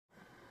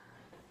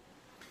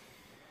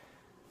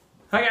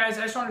Hi guys,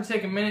 I just wanted to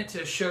take a minute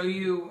to show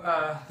you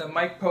the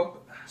Mike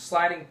Pope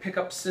sliding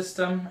pickup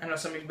system. I know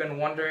some of you have been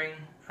wondering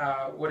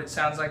what it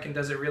sounds like and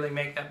does it really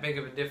make that big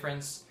of a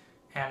difference.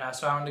 And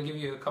so I wanted to give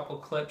you a couple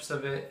clips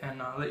of it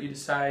and let you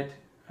decide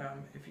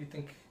if you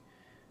think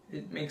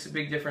it makes a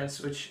big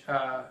difference, which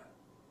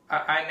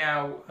I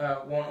now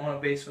won't own a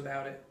bass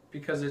without it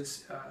because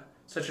it's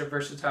such a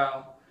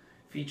versatile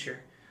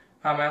feature.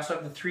 I also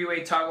have the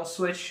three-way toggle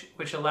switch,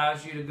 which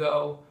allows you to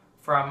go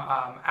from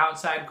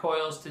outside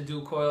coils to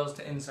dual coils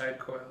to inside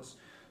coils.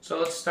 So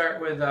let's start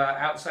with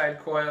outside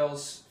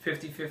coils,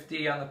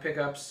 50-50 on the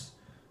pickups,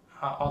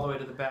 all the way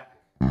to the back.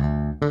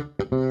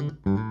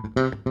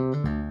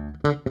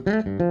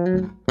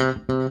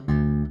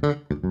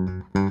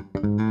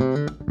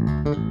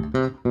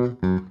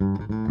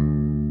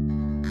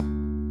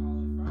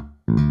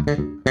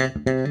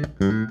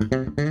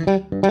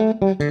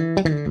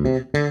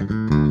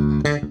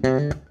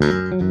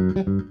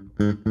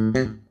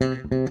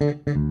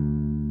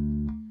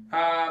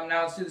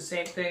 Now let's do the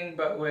same thing,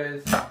 but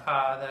with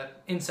the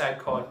inside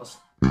coils.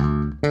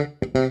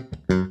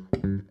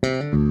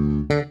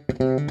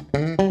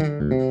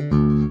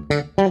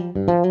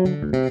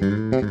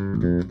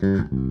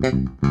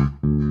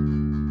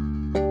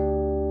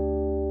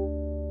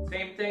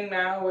 Same thing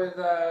now with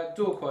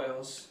dual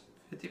coils,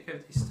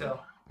 50-50 still.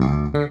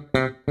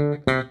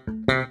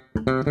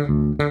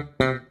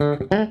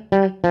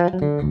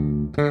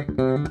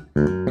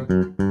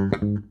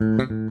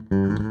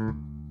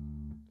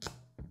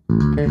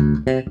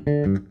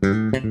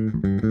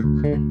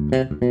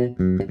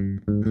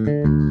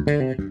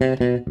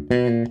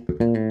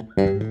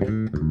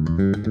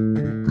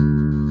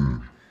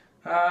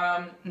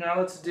 Now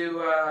let's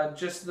do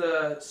just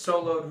the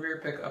soloed rear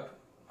pickup,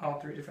 all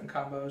three different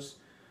combos.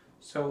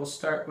 So we'll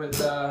start with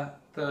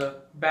the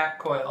back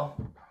coil.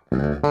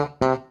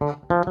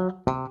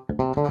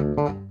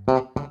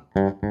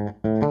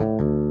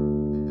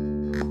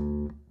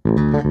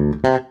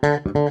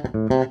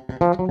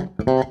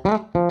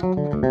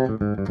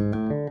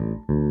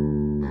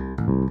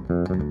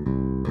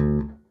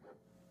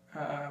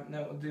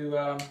 Then we'll do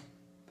the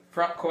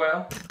front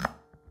coil.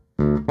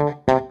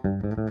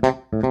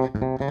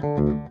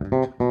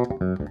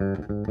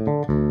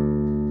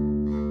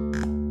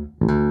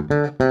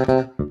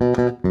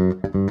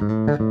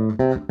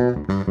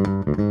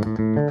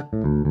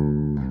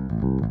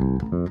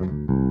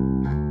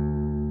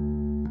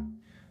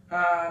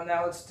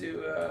 Now let's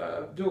do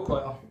dual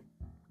coil.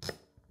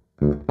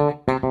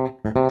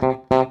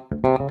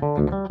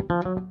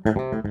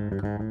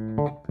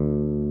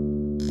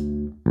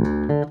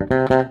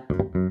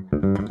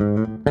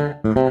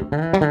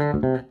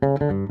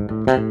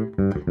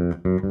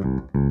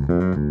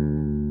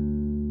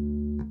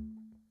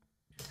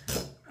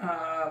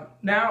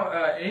 Now,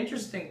 an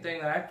interesting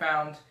thing that I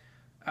found,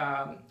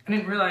 I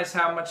didn't realize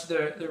how much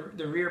the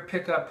rear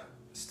pickup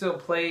still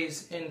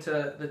plays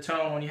into the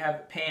tone when you have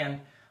it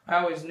panned. I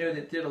always knew that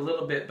it did a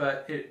little bit,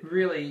 but it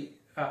really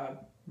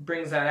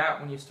brings that out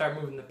when you start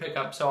moving the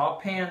pickup. So I'll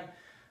pan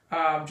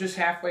just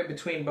halfway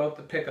between both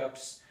the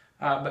pickups,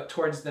 but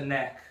towards the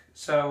neck.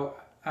 So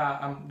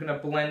I'm going to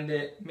blend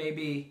it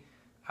maybe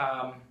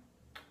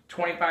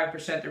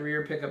 25% the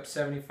rear pickup,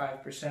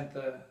 75%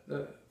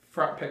 the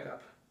front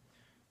pickup.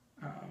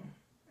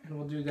 And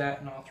we'll do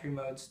that in all three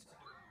modes.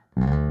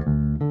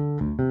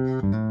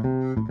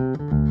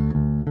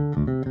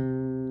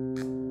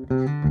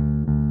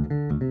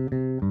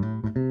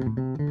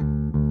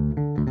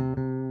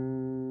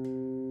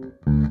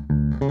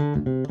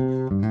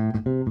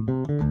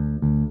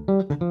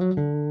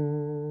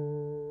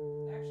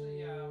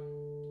 Actually,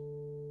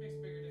 makes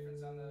a bigger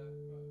difference on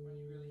when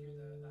you really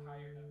hear the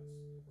higher notes.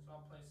 So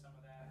I'll play some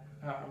of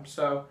that.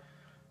 So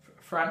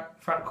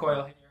front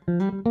coil here.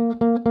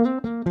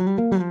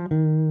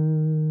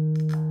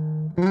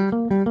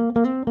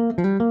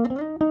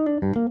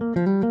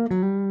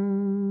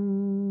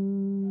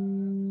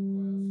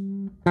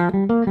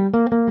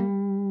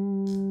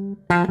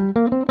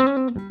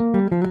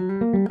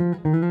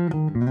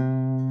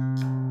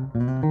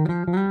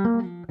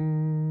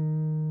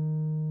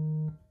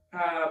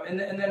 And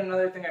then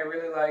another thing I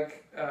really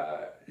like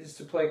is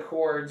to play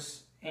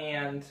chords,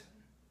 and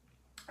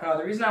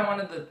the reason I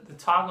wanted the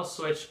toggle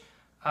switch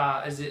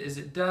is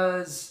it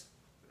does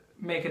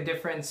make a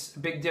difference, a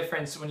big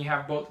difference when you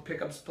have both the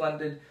pickups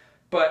blended,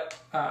 but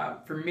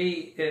for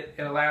me it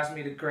allows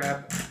me to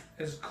grab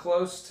as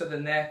close to the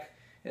neck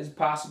as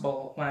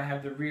possible when I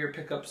have the rear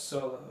pickup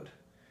soloed,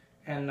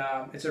 and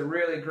it's a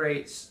really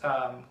great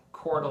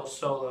chordal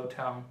solo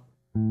tone.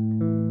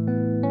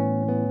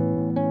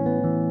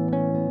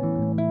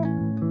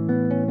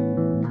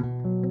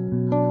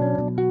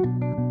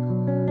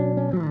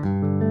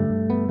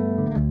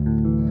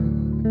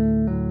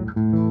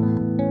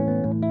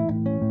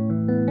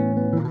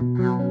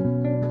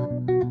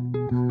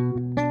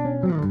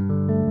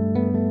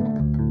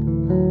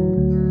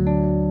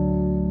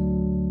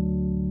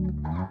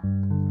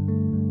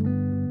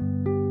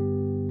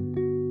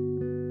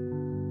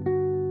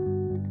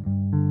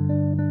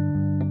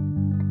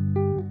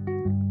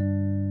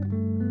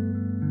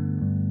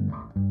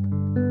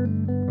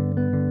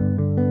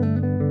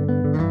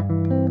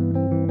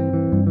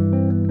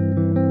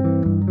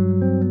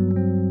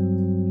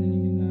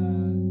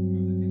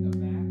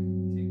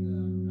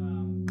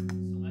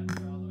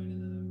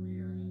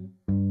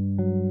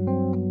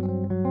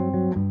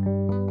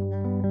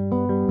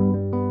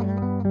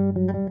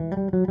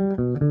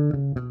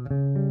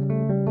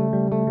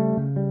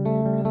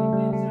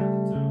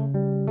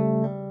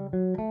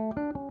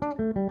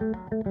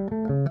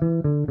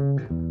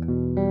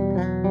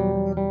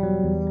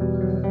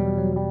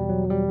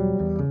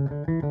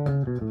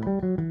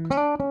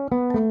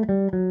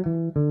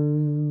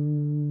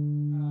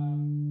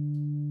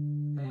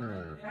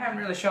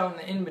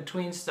 the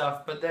in-between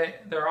stuff, but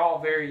they're all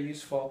very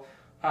useful.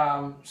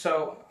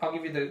 So I'll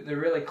give you the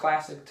really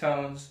classic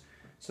tones.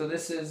 So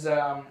this is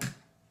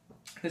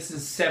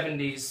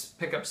 70s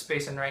pickup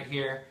spacing right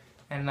here,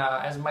 and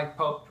as Mike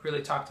Pope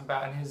really talked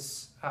about in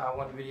his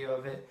one video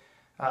of it,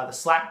 the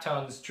slap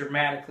tone is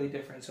dramatically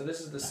different. So this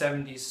is the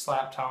 70s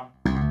slap tone.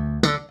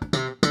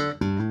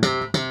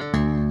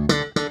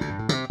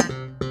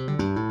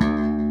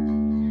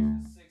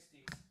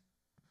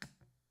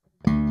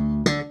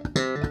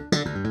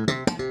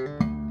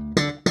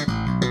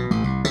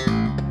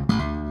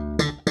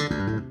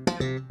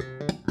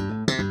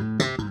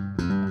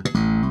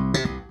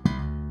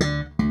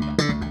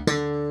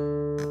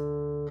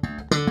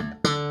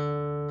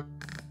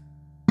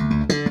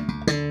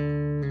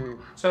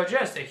 So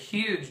just a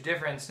huge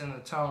difference in the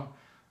tone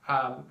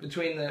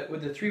between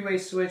with the three-way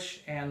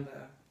switch and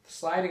the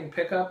sliding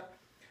pickup.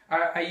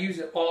 I use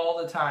it all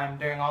the time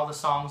during all the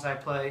songs I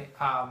play.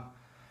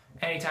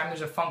 Anytime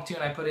there's a funk tune,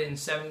 I put it in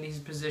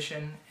 70s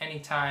position.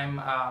 Anytime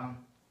I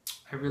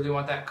really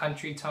want that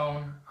country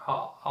tone,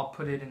 I'll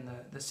put it in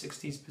the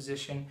 60s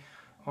position.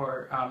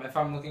 Or if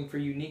I'm looking for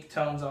unique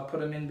tones, I'll put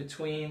them in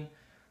between.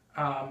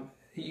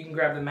 You can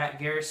grab the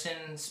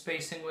Garrison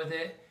spacing with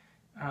it.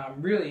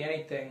 Really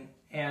anything.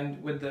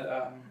 And with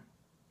the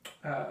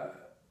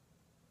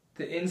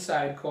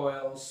inside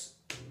coils,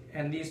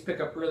 and these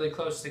pick up really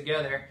close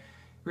together,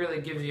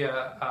 really gives you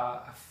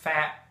a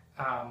fat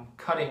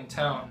cutting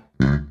tone.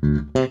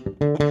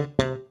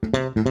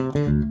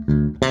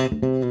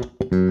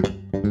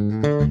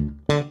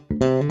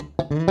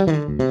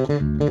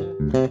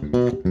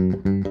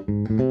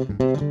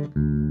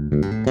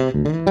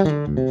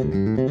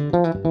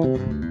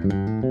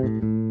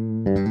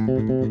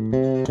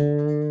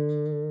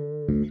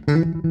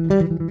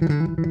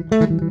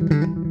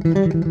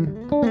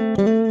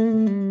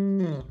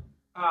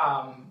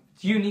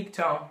 Unique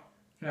tone.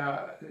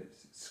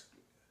 It's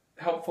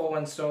helpful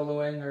when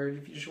soloing or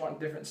if you just want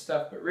different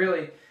stuff, but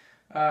really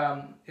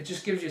it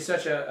just gives you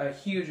such a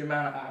huge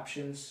amount of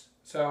options.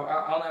 So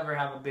I'll never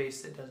have a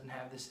bass that doesn't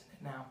have this in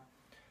it now.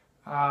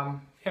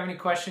 If you have any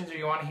questions or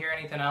you want to hear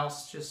anything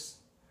else, just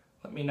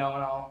let me know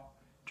and I'll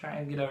try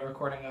and get a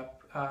recording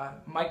up.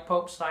 Mike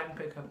Pope, slide and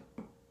pickup.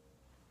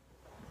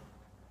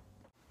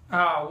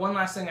 One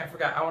last thing I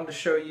forgot. I wanted to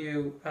show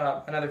you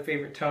another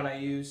favorite tone I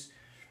use.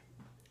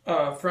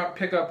 Front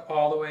pickup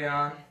all the way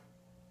on,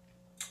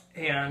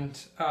 and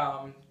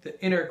the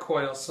inner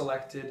coil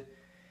selected.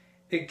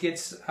 It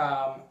gets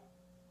a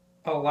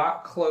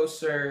lot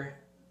closer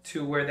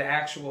to where the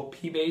actual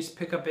P-bass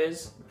pickup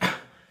is,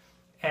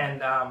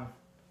 and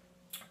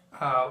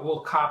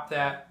we'll cop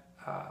that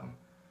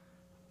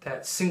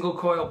that single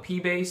coil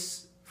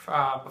P-bass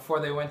before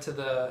they went to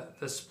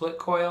the split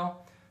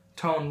coil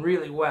tone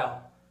really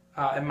well,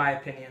 in my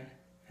opinion,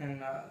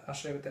 and I'll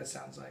show you what that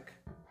sounds like.